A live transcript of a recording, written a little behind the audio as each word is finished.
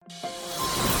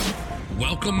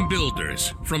Welcome,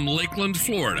 builders from Lakeland,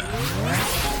 Florida.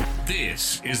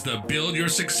 This is the Build Your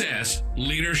Success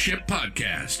Leadership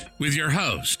Podcast with your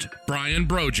host, Brian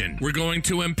Brogan. We're going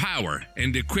to empower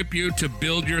and equip you to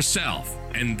build yourself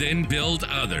and then build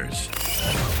others.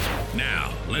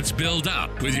 Now, let's build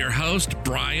up with your host,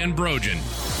 Brian Brogan.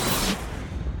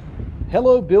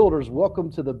 Hello, builders.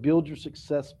 Welcome to the Build Your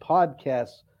Success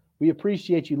Podcast. We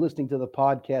appreciate you listening to the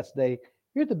podcast today.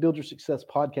 Here at the Build Your Success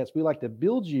Podcast, we like to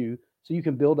build you so you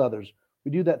can build others.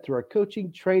 We do that through our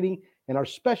coaching, training, and our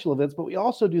special events, but we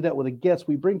also do that with a guest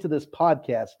we bring to this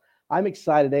podcast. I'm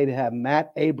excited today to have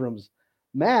Matt Abrams.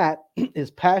 Matt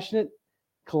is passionate,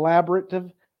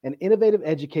 collaborative, and innovative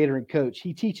educator and coach.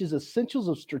 He teaches essentials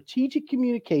of strategic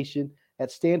communication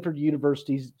at Stanford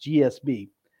University's GSB.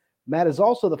 Matt is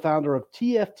also the founder of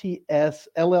TFTS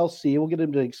LLC. We'll get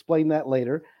him to explain that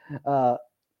later,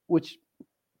 which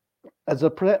is a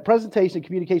presentation and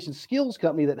communication skills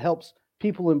company that helps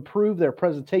people improve their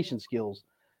presentation skills.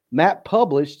 Matt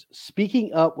published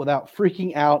Speaking Up Without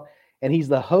Freaking Out, and he's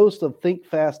the host of Think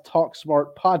Fast, Talk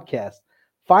Smart podcast.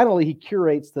 Finally, he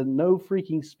curates the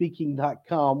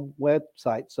nofreakingspeaking.com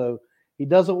website, so he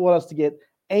doesn't want us to get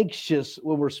anxious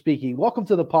when we're speaking. Welcome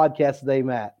to the podcast today,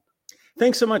 Matt.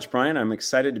 Thanks so much, Brian. I'm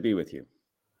excited to be with you.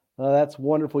 That's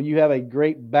wonderful. You have a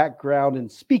great background in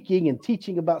speaking and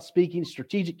teaching about speaking,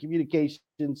 strategic communication.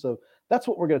 So that's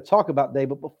what we're going to talk about today.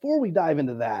 But before we dive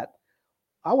into that,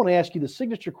 I want to ask you the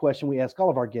signature question we ask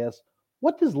all of our guests.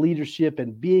 What does leadership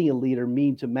and being a leader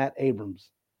mean to Matt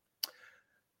Abrams?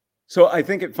 So I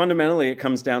think fundamentally it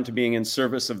comes down to being in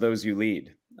service of those you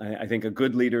lead. I think a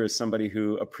good leader is somebody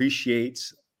who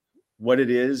appreciates what it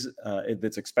is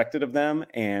that's expected of them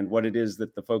and what it is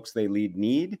that the folks they lead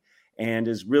need, and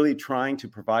is really trying to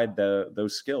provide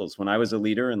those skills. When I was a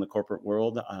leader in the corporate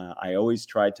world, I always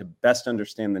tried to best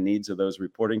understand the needs of those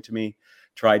reporting to me,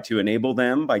 tried to enable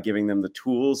them by giving them the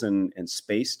tools and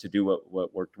space to do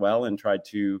what worked well, and tried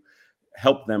to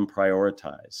help them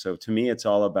prioritize. So to me, it's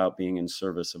all about being in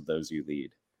service of those you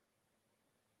lead.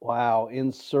 Wow,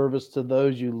 in service to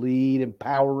those you lead,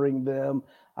 empowering them.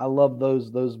 I love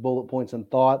those bullet points and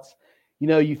thoughts. You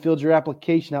know, you filled your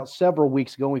application out several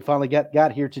weeks ago, and we finally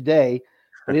got here today.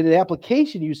 But in the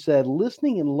application, you said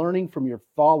listening and learning from your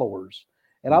followers.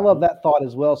 And I love that thought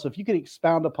as well. So if you could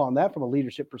expound upon that from a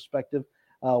leadership perspective,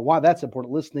 why that's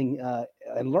important, listening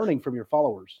and learning from your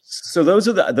followers. So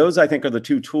those I think are the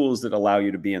two tools that allow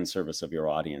you to be in service of your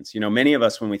audience. You know, many of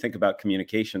us, when we think about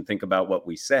communication, think about what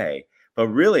we say. But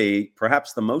really,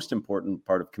 perhaps the most important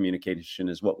part of communication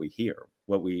is what we hear,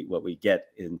 what we get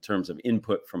in terms of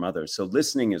input from others. So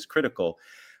listening is critical,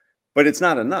 but it's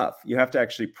not enough. You have to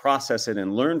actually process it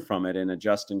and learn from it and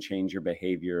adjust and change your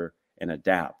behavior and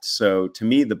adapt. So to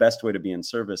me, the best way to be in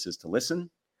service is to listen,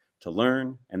 to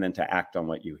learn, and then to act on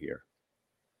what you hear.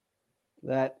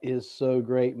 That is so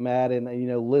great, Matt. And, you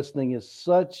know, listening is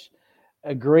such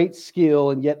a great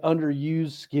skill and yet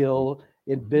underused skill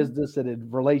in business and in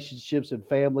relationships and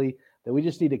family, that we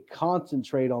just need to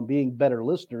concentrate on being better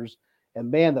listeners. And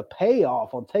man, the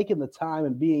payoff on taking the time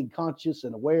and being conscious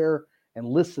and aware and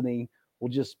listening will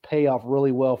just pay off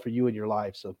really well for you in your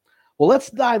life. So, well, let's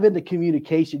dive into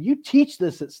communication. You teach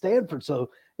this at Stanford,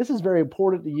 so this is very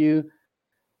important to you.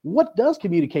 What does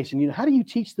communication, you know, how do you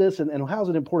teach this, and how is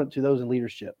it important to those in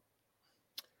leadership?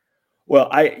 Well,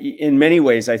 in many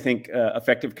ways, I think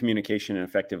effective communication and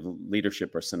effective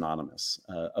leadership are synonymous.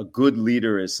 A good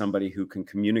leader is somebody who can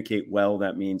communicate well.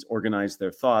 That means organize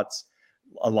their thoughts,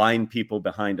 align people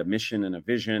behind a mission and a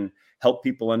vision, help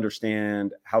people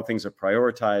understand how things are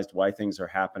prioritized, why things are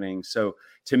happening. So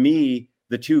to me,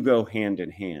 the two go hand in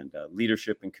hand.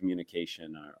 Leadership and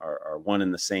communication are one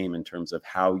and the same in terms of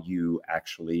how you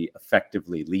actually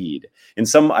effectively lead.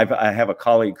 I have a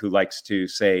colleague who likes to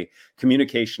say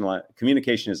communication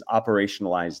is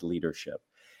operationalized leadership.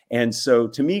 And so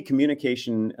to me,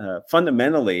 communication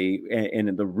fundamentally,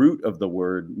 and the root of the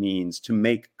word, means to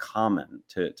make common,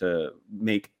 to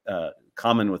make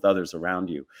common with others around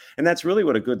you. And that's really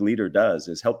what a good leader does,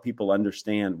 is help people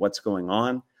understand what's going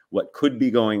on, what could be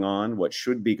going on, what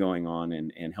should be going on,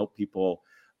 and help people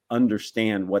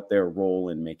understand what their role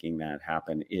in making that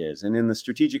happen is. And in the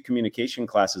strategic communication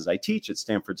classes I teach at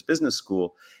Stanford's Business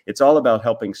School, it's all about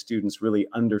helping students really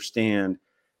understand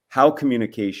how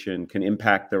communication can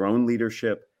impact their own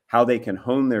leadership, how they can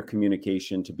hone their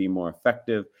communication to be more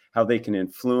effective, how they can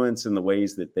influence in the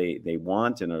ways that they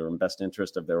want and are in best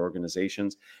interest of their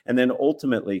organizations. And then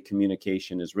ultimately,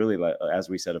 communication is really, like, as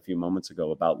we said a few moments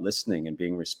ago, about listening and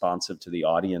being responsive to the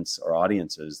audience or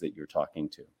audiences that you're talking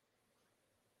to.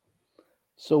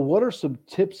 So, what are some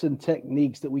tips and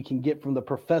techniques that we can get from the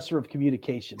professor of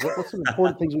communication? What's some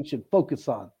important things we should focus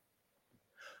on?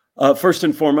 First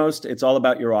and foremost, it's all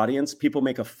about your audience. People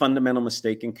make a fundamental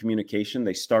mistake in communication.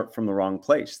 They start from the wrong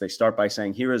place. They start by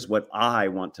saying, here is what I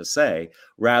want to say,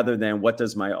 rather than what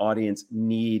does my audience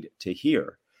need to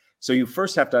hear. So you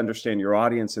first have to understand your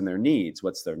audience and their needs.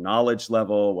 What's their knowledge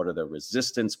level? What are their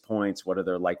resistance points? What are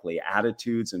their likely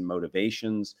attitudes and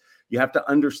motivations? You have to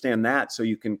understand that so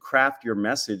you can craft your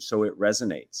message so it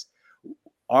resonates.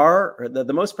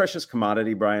 The most precious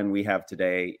commodity, Brian, we have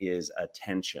today is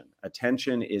attention.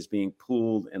 Attention is being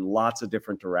pulled in lots of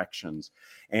different directions.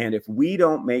 And if we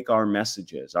don't make our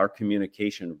messages, our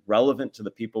communication relevant to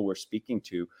the people we're speaking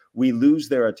to, we lose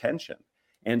their attention.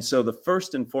 And so the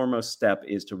first and foremost step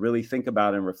is to really think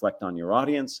about and reflect on your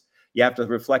audience. You have to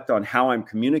reflect on how I'm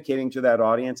communicating to that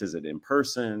audience. Is it in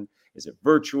person? Is it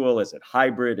virtual? Is it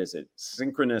hybrid? Is it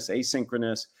synchronous,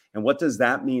 asynchronous? And what does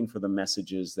that mean for the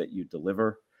messages that you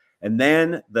deliver? And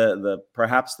then the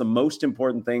perhaps the most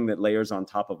important thing that layers on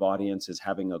top of audience is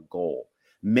having a goal.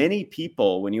 Many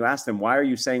people, when you ask them, why are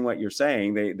you saying what you're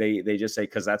saying? They just say,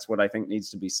 because that's what I think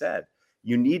needs to be said.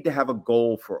 You need to have a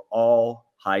goal for all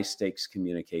high stakes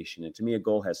communication. And to me, a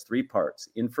goal has three parts: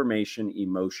 information,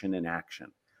 emotion, and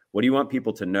action. What do you want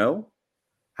people to know?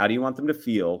 How do you want them to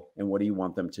feel? And what do you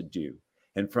want them to do?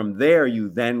 And from there, you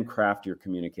then craft your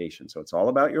communication. So it's all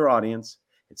about your audience.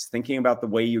 It's thinking about the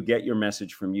way you get your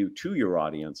message from you to your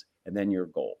audience, and then your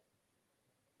goal.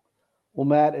 Well,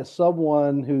 Matt, as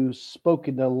someone who's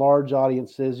spoken to large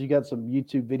audiences, you got some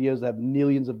YouTube videos that have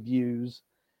millions of views.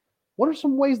 What are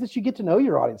some ways that you get to know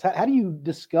your audience? How do you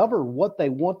discover what they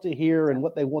want to hear and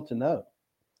what they want to know?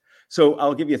 So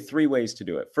I'll give you three ways to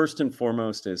do it. First and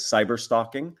foremost is cyber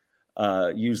stalking.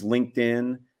 Use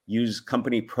LinkedIn, use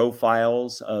company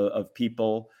profiles of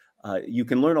people. You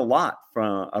can learn a lot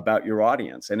about your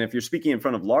audience. And if you're speaking in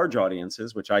front of large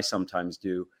audiences, which I sometimes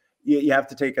do, you have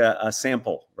to take a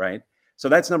sample, right? So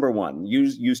that's number one,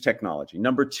 use technology.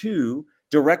 Number two,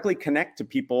 directly connect to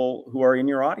people who are in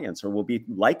your audience or will be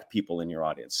like people in your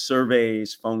audience,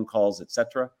 surveys, phone calls,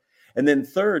 etc. And then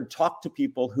third, talk to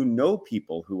people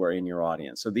who are in your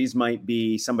audience. So these might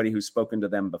be somebody who's spoken to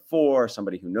them before,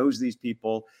 somebody who knows these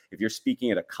people. If you're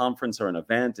speaking at a conference or an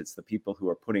event, it's the people who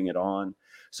are putting it on.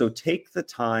 So take the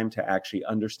time to actually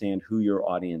understand who your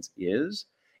audience is,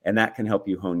 and that can help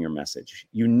you hone your message.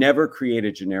 You never create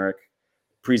a generic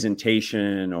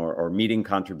presentation or meeting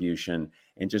contribution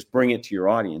and just bring it to your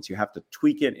audience. You have to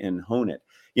tweak it and hone it.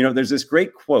 You know, there's this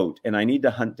great quote, and I need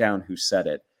to hunt down who said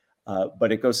it.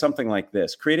 But it goes something like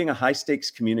this: creating a high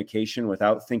stakes communication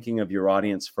without thinking of your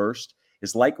audience first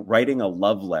is like writing a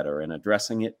love letter and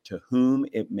addressing it to whom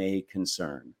it may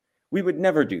concern. We would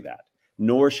never do that,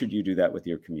 nor should you do that with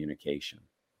your communication.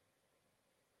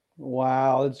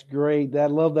 Wow, that's great. I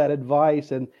love that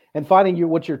advice, and finding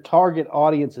what your target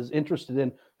audience is interested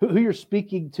in, who you're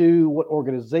speaking to, what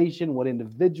organization, what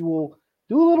individual.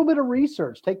 Do a little bit of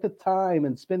research, take the time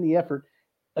and spend the effort.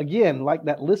 Again, like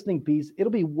that listening piece, it'll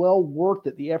be well worth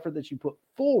it, the effort that you put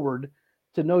forward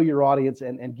to know your audience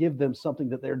and give them something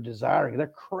that they're desiring. They're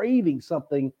craving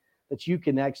something that you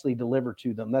can actually deliver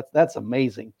to them. That's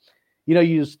amazing. You know,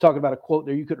 you just talked about a quote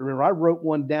there you couldn't remember. I wrote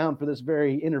one down for this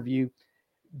very interview.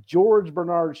 George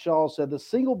Bernard Shaw said, the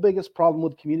single biggest problem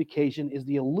with communication is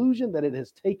the illusion that it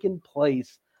has taken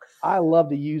place. I love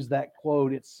to use that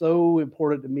quote. It's so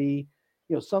important to me.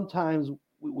 You know, sometimes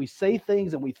we say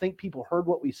things and we think people heard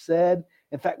what we said.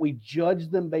 In fact, we judge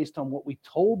them based on what we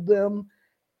told them.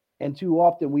 And too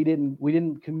often we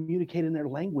didn't communicate in their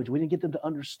language. We didn't get them to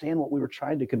understand what we were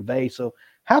trying to convey. So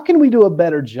how can we do a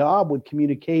better job with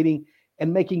communicating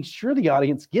and making sure the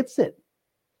audience gets it?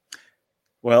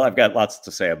 Well, I've got lots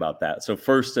to say about that. So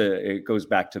first, it goes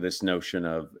back to this notion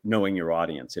of knowing your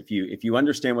audience. If you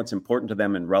understand what's important to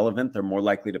them and relevant, they're more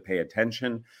likely to pay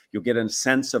attention. You'll get a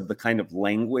sense of the kind of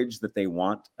language that they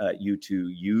want you to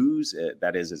use.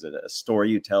 That is it a story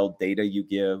you tell, data you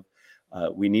give?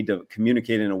 We need to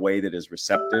communicate in a way that is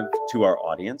receptive to our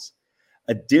audience.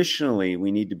 Additionally,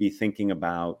 we need to be thinking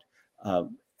about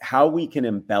how we can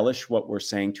embellish what we're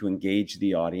saying to engage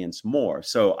the audience more.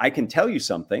 So I can tell you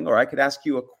something, or I could ask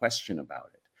you a question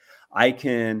about it. I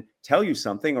can tell you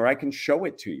something, or I can show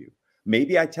it to you.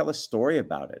 Maybe I tell a story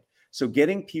about it. So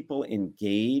getting people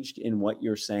engaged in what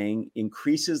you're saying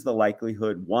increases the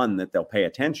likelihood, one, that they'll pay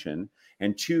attention,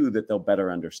 and two, that they'll better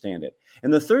understand it.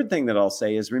 And the third thing that I'll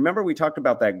say is, remember we talked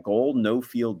about that goal, know,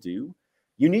 feel, do?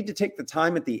 You need to take the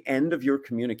time at the end of your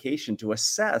communication to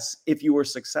assess if you were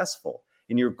successful.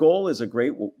 And your goal is a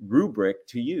great rubric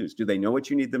to use. Do they know what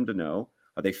you need them to know?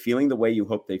 Are they feeling the way you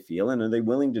hope they feel? And are they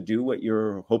willing to do what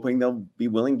you're hoping they'll be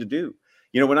willing to do?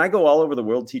 You know, when I go all over the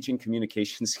world teaching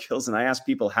communication skills and I ask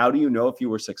people, how do you know if you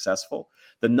were successful?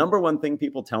 The number one thing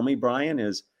people tell me, Brian,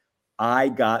 is I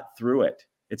got through it.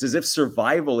 It's as if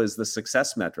survival is the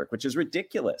success metric, which is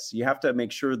ridiculous. You have to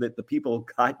make sure that the people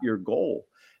got your goal.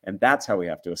 And that's how we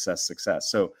have to assess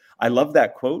success. So I love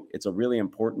that quote. It's a really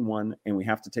important one. And we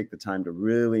have to take the time to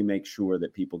really make sure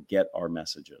that people get our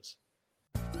messages.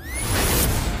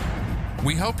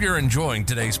 We hope you're enjoying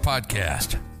today's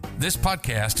podcast. This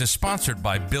podcast is sponsored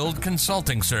by Build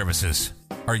Consulting Services.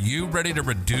 Are you ready to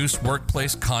reduce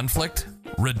workplace conflict,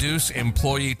 reduce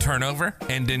employee turnover,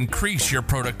 and increase your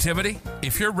productivity?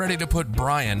 If you're ready to put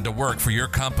Brian to work for your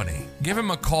company, give him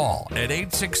a call at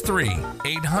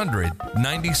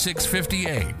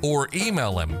 863-800-9658 or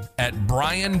email him at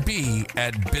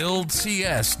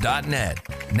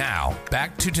brianb@buildcs.net. Now,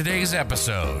 back to today's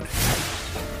episode.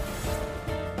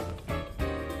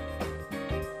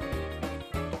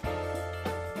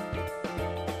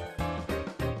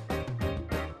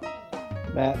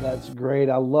 Matt, that's great.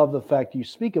 I love the fact you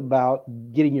speak about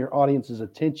getting your audience's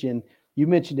attention. You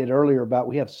mentioned it earlier about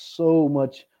we have so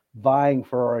much vying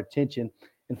for our attention.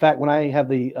 In fact, when I have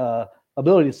the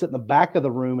ability to sit in the back of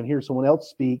the room and hear someone else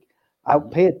speak, I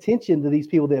pay attention to these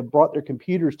people that have brought their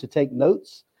computers to take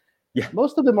notes. Yeah.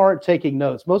 Most of them aren't taking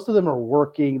notes. Most of them are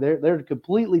working. They're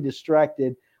completely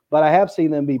distracted, but I have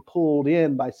seen them be pulled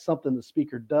in by something the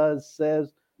speaker does,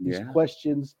 says, these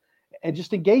questions. And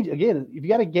just engage. Again, if you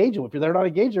got to engage them, if they're not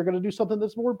engaged, they're going to do something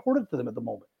that's more important to them at the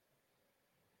moment.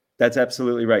 That's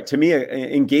absolutely right. To me,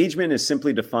 engagement is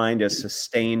simply defined as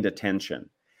sustained attention.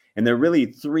 And there are really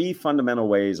three fundamental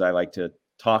ways I like to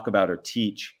talk about or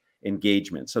teach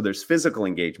engagement. So there's physical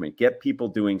engagement. Get people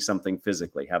doing something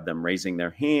physically. Have them raising their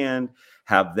hand.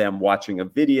 Have them watching a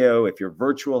video. If you're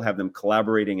virtual, have them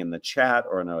collaborating in the chat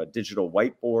or on a digital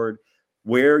whiteboard.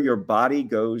 Where your body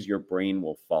goes, your brain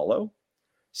will follow.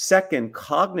 Second,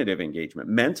 cognitive engagement,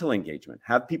 mental engagement.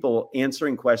 Have people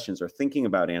answering questions or thinking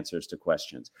about answers to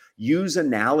questions. Use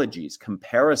analogies,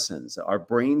 comparisons. Our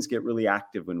brains get really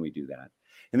active when we do that.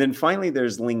 And then finally,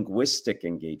 there's linguistic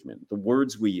engagement, the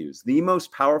words we use. The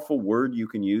most powerful word you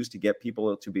can use to get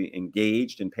people to be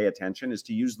engaged and pay attention is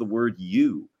to use the word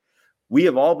you. We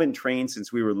have all been trained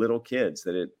since we were little kids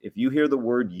that if you hear the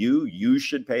word you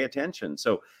should pay attention.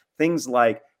 So things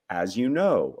like, as you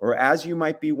know, or as you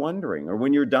might be wondering, or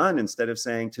when you're done, instead of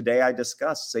saying, today I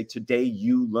discussed, say, today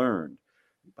you learned.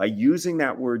 By using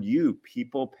that word you,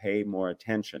 people pay more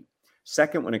attention.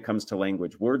 Second, when it comes to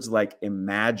language, words like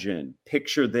imagine,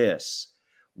 picture this,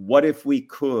 what if we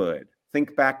could,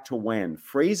 think back to when,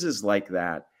 phrases like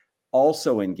that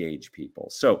also engage people.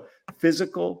 So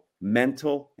physical,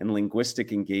 mental, and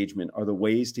linguistic engagement are the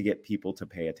ways to get people to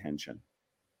pay attention.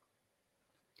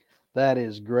 That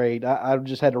is great. I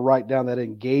just had to write down that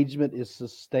engagement is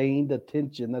sustained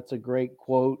attention. That's a great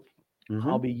quote.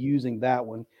 I'll be using that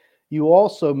one. You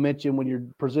also mentioned when you're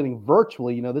presenting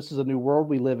virtually, this is a new world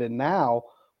we live in now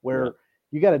where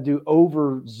you got to do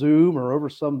over Zoom or over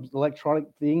some electronic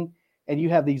thing. And you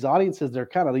have these audiences, they're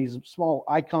kind of these small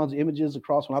icons, images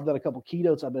across. When I've done a couple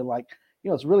keynotes, I've been like,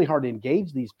 it's really hard to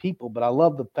engage these people, but I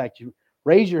love the fact you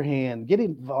raise your hand, get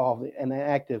involved and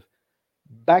active.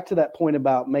 Back to that point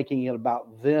about making it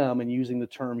about them and using the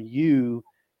term you,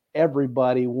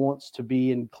 everybody wants to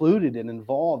be included and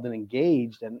involved and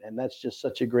engaged. And that's just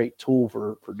such a great tool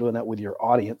for doing that with your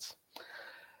audience.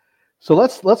 So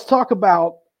let's talk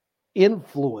about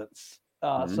influence.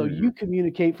 So you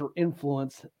communicate for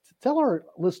influence. Tell our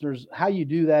listeners how you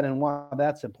do that and why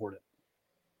that's important.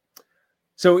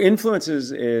 So influence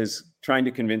is trying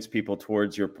to convince people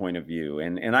towards your point of view.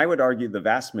 And I would argue the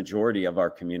vast majority of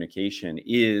our communication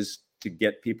is to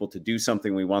get people to do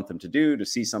something we want them to do, to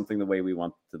see something the way we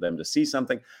want them to see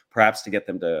something, perhaps to get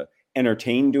them to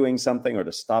entertain doing something or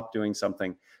to stop doing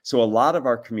something. So a lot of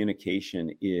our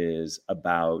communication is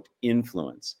about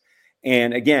influence.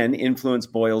 And again, influence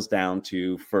boils down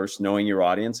to first knowing your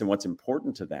audience and what's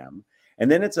important to them. And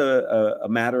then it's a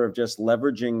matter of just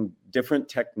leveraging different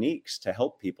techniques to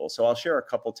help people. So I'll share a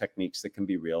couple techniques that can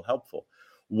be real helpful.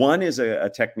 One is a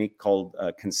technique called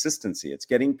consistency. It's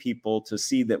getting people to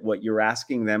see that what you're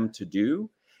asking them to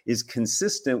do is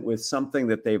consistent with something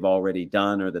that they've already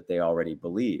done or that they already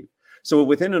believe. So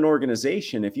within an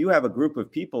organization, if you have a group of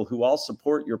people who all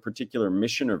support your particular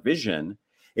mission or vision,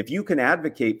 if you can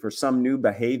advocate for some new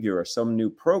behavior or some new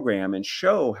program and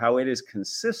show how it is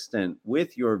consistent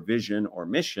with your vision or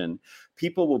mission,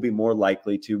 people will be more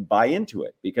likely to buy into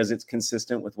it because it's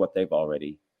consistent with what they've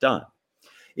already done.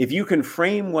 if you can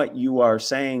frame what you are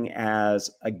saying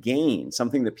as a gain,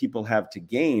 something that people have to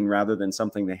gain rather than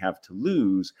something they have to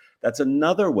lose, that's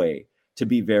another way to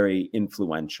be very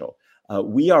influential.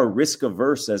 We are risk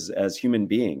averse as human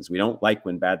beings. We don't like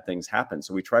when bad things happen,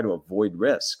 so we try to avoid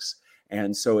risks.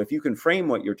 And so if you can frame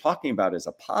what you're talking about as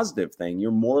a positive thing,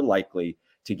 you're more likely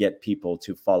to get people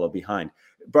to follow behind.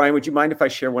 Brian, would you mind if I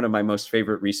share one of my most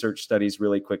favorite research studies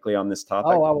really quickly on this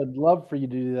topic? Oh, I would love for you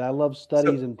to do that. I love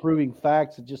studies and proving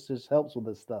facts. It just helps with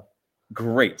this stuff.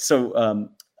 Great. So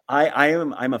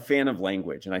I'm a fan of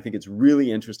language, and I think it's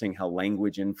really interesting how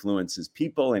language influences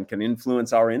people and can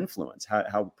influence our influence,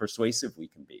 how persuasive we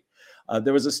can be.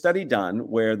 There was a study done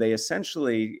where they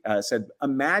essentially said,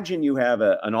 imagine you have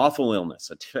an awful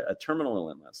illness, a terminal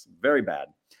illness, very bad,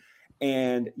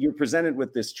 and you're presented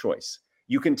with this choice.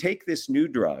 You can take this new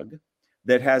drug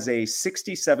that has a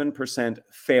 67%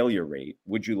 failure rate.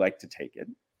 Would you like to take it?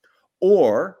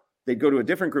 Or they'd go to a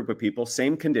different group of people,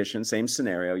 same condition, same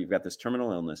scenario. You've got this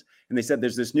terminal illness. And they said,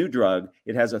 there's this new drug.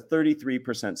 It has a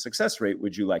 33% success rate.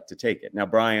 Would you like to take it? Now,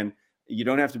 Brian, you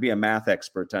don't have to be a math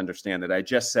expert to understand that I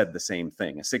just said the same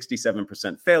thing. A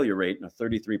 67% failure rate and a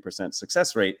 33%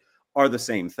 success rate are the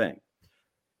same thing.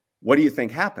 What do you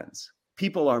think happens?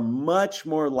 People are much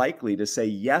more likely to say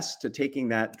yes to taking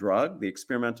that drug, the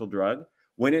experimental drug,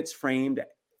 when it's framed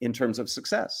in terms of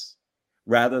success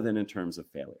rather than in terms of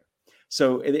failure.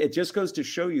 So it just goes to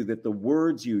show you that the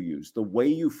words you use, the way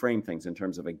you frame things in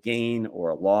terms of a gain or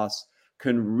a loss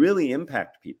can really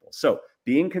impact people. So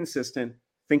being consistent,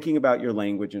 thinking about your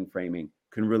language and framing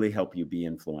can really help you be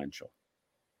influential.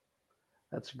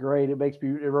 That's great. It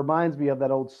reminds me of that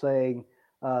old saying,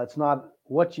 it's not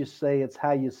what you say, it's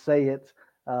how you say it.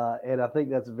 And I think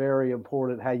that's very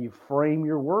important, how you frame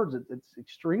your words. It's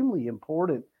extremely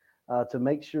important to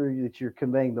make sure that you're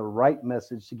conveying the right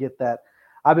message to get that.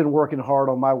 I've been working hard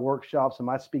on my workshops and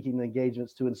my speaking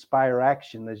engagements to inspire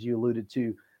action, as you alluded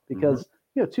to, because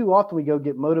too often we go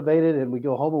get motivated and we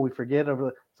go home and we forget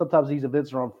sometimes these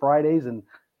events are on Fridays and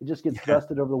it just gets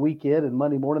dusted over the weekend, and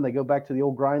Monday morning they go back to the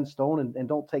old grindstone and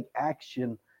don't take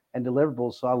action and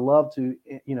deliverables. So I love to,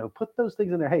 put those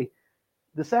things in there. Hey,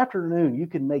 this afternoon you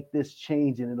can make this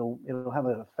change and it'll have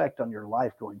an effect on your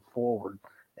life going forward.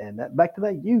 And that back to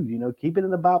that, keep it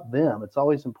about them. It's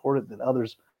always important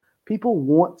that people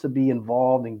want to be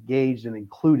involved, engaged, and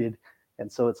included. And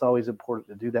so it's always important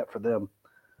to do that for them.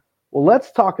 Well,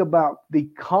 let's talk about the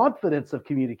confidence of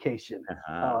communication.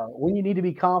 When you need to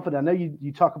be confident. I know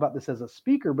you talk about this as a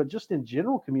speaker, but just in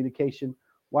general communication,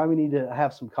 why we need to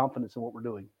have some confidence in what we're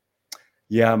doing.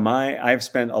 Yeah, I've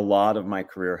spent a lot of my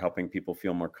career helping people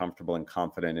feel more comfortable and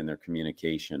confident in their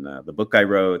communication. The book I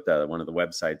wrote, one of the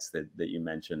websites that you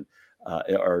mentioned,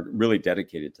 are really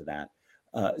dedicated to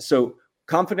that. So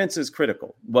confidence is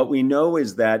critical. What we know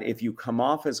is that if you come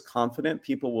off as confident,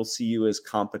 people will see you as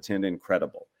competent and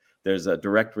credible. There's a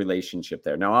direct relationship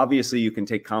there. Now, obviously, you can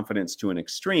take confidence to an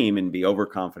extreme and be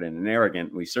overconfident and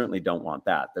arrogant. We certainly don't want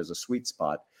that. There's a sweet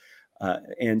spot.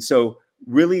 And so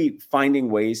really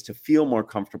finding ways to feel more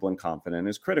comfortable and confident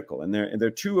is critical. And there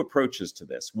are two approaches to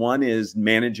this. One is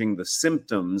managing the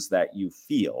symptoms that you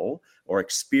feel or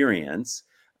experience.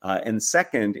 And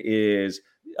second is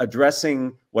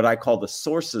addressing what I call the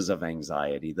sources of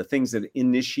anxiety, the things that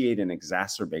initiate and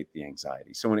exacerbate the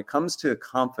anxiety. So when it comes to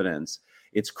confidence,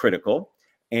 it's critical.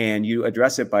 And you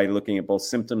address it by looking at both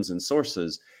symptoms and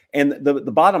sources. And the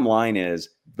bottom line is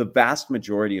the vast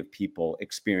majority of people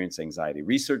experience anxiety.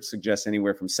 Research suggests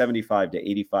anywhere from 75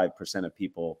 to 85% of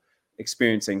people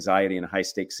experience anxiety in high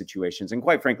stakes situations. And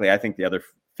quite frankly, I think the other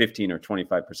 15 or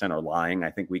 25% are lying.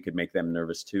 I think we could make them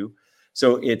nervous too.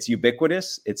 So it's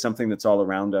ubiquitous. It's something that's all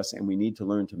around us, and we need to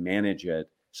learn to manage it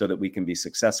so that we can be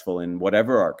successful in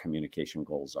whatever our communication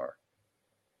goals are.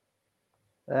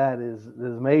 That is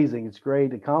amazing. It's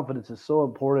great. The confidence is so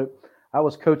important. I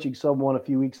was coaching someone a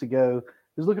few weeks ago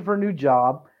who's looking for a new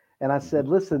job. And I said,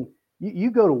 listen,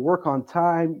 you go to work on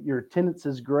time. Your attendance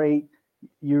is great.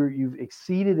 You've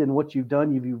exceeded in what you've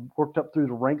done. You've worked up through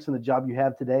the ranks in the job you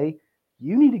have today.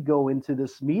 You need to go into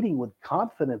this meeting with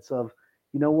confidence of,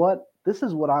 you know what, this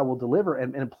is what I will deliver.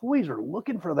 And employees are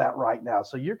looking for that right now.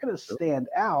 So you're going to stand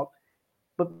out,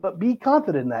 but be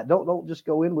confident in that. Don't just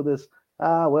go in with this,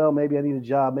 well, maybe I need a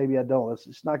job, maybe I don't.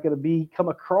 It's not going to come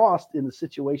across in the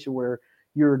situation where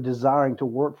you're desiring to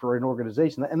work for an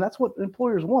organization. And that's what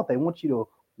employers want. They want you to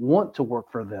want to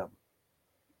work for them.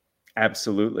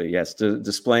 Absolutely. Yes.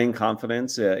 Displaying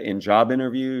confidence in job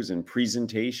interviews and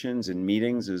presentations and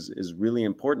meetings is really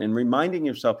important. And reminding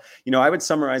yourself, I would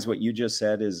summarize what you just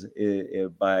said is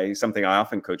by something I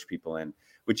often coach people in,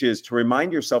 which is to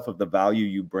remind yourself of the value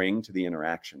you bring to the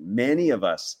interaction. Many of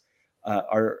us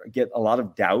get a lot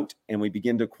of doubt, and we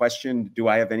begin to question, do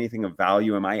I have anything of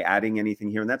value? Am I adding anything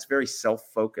here? And that's very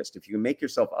self-focused. If you can make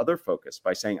yourself other-focused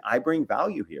by saying, I bring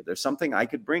value here, there's something I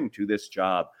could bring to this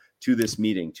job, to this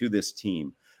meeting, to this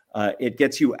team, it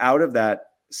gets you out of that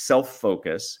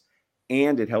self-focus,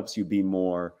 and it helps you be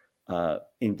more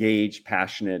engaged,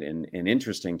 passionate, and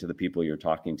interesting to the people you're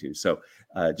talking to. So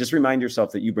just remind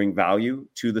yourself that you bring value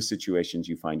to the situations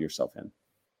you find yourself in.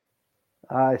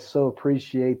 I so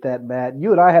appreciate that, Matt.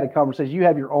 You and I had a conversation. You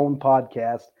have your own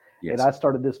podcast, yes. And I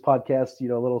started this podcast, a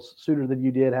little sooner than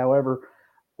you did. However,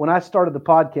 when I started the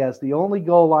podcast, the only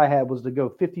goal I had was to go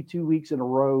 52 weeks in a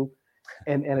row.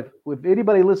 And if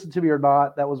anybody listened to me or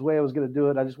not, that was the way I was going to do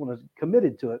it. I just wanted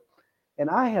committed to it. And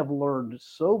I have learned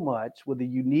so much with the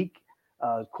unique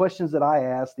questions that I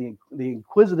ask, the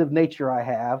inquisitive nature I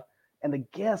have, and the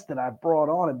guests that I've brought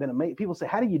on have been amazing. People say,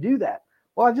 how do you do that?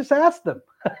 Well, I just asked them.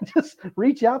 I just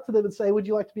reach out to them and say, would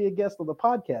you like to be a guest on the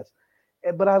podcast?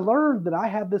 But I learned that I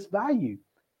have this value.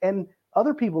 And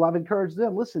other people, I've encouraged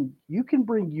them, listen, you can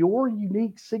bring your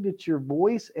unique signature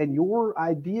voice and your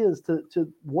ideas to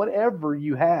whatever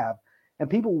you have. And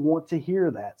people want to hear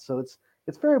that. So it's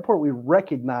very important we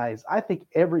recognize, I think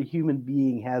every human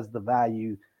being has the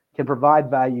value, can provide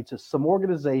value to some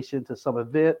organization, to some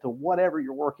event, to whatever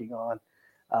you're working on.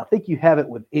 I think you have it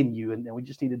within you, and we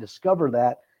just need to discover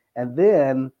that and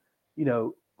then,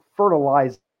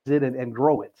 fertilize it and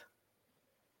grow it.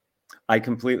 I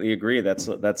completely agree. That's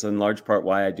in large part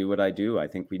why I do what I do. I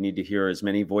think we need to hear as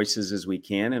many voices as we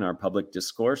can in our public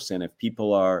discourse. And if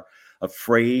people are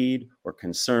afraid or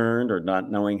concerned or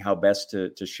not knowing how best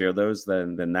to share those,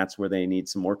 then that's where they need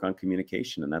some work on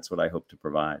communication. And that's what I hope to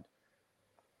provide.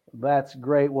 That's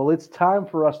great. Well, it's time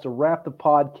for us to wrap the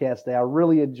podcast today. I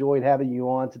really enjoyed having you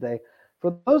on today.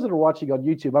 For those that are watching on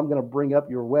YouTube, I'm going to bring up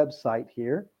your website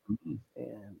here. Mm-hmm.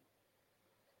 And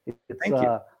Thank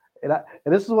you. And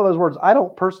this is one of those words I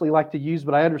don't personally like to use,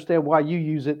 but I understand why you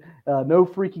use it.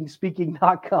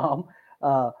 NoFreakingSpeaking.com.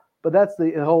 But that's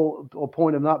the whole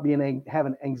point of not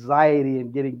having anxiety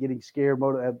and getting scared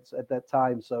at that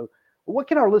time. So what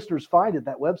can our listeners find at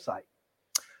that website?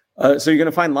 So you're going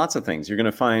to find lots of things. You're going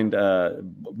to find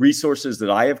resources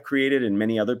that I have created and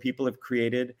many other people have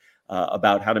created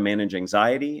about how to manage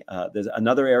anxiety. There's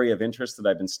another area of interest that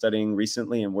I've been studying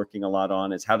recently and working a lot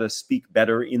on is how to speak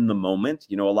better in the moment.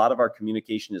 A lot of our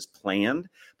communication is planned,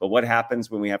 but what happens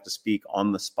when we have to speak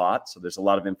on the spot? So there's a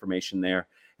lot of information there.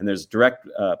 And there's direct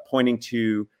pointing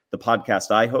to the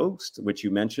podcast I host, which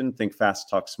you mentioned, Think Fast,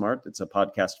 Talk Smart. It's a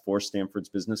podcast for Stanford's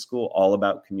Business School, all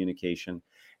about communication.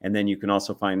 And then you can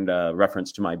also find a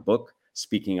reference to my book,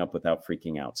 Speaking Up Without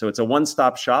Freaking Out. So it's a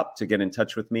one-stop shop to get in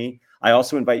touch with me. I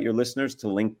also invite your listeners to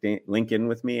link in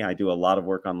with me. I do a lot of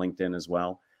work on LinkedIn as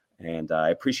well. And I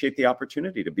appreciate the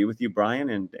opportunity to be with you, Brian,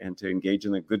 and to engage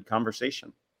in a good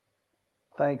conversation.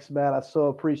 Thanks, Matt. I so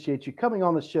appreciate you coming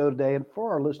on the show today. And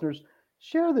for our listeners,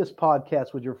 share this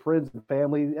podcast with your friends and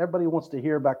family. Everybody wants to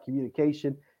hear about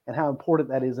communication and how important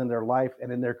that is in their life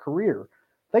and in their career.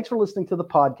 Thanks for listening to the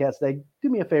podcast today. Do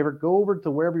me a favor, go over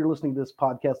to wherever you're listening to this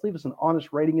podcast, leave us an honest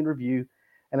rating and review.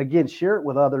 And again, share it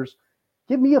with others.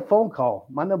 Give me a phone call.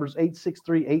 My number is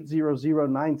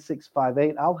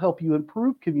 863-800-9658. I'll help you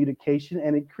improve communication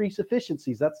and increase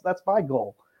efficiencies. That's my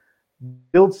goal.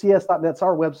 BuildCS.net's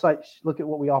our website. Look at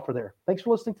what we offer there. Thanks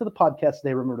for listening to the podcast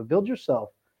today. Remember to build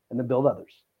yourself and to build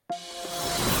others.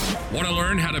 Want to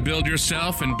learn how to build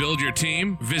yourself and build your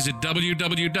team? Visit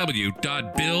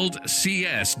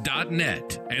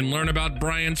www.buildcs.net and learn about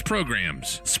Brian's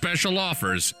programs, special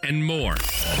offers, and more.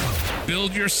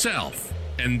 Build yourself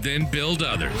and then build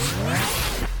others.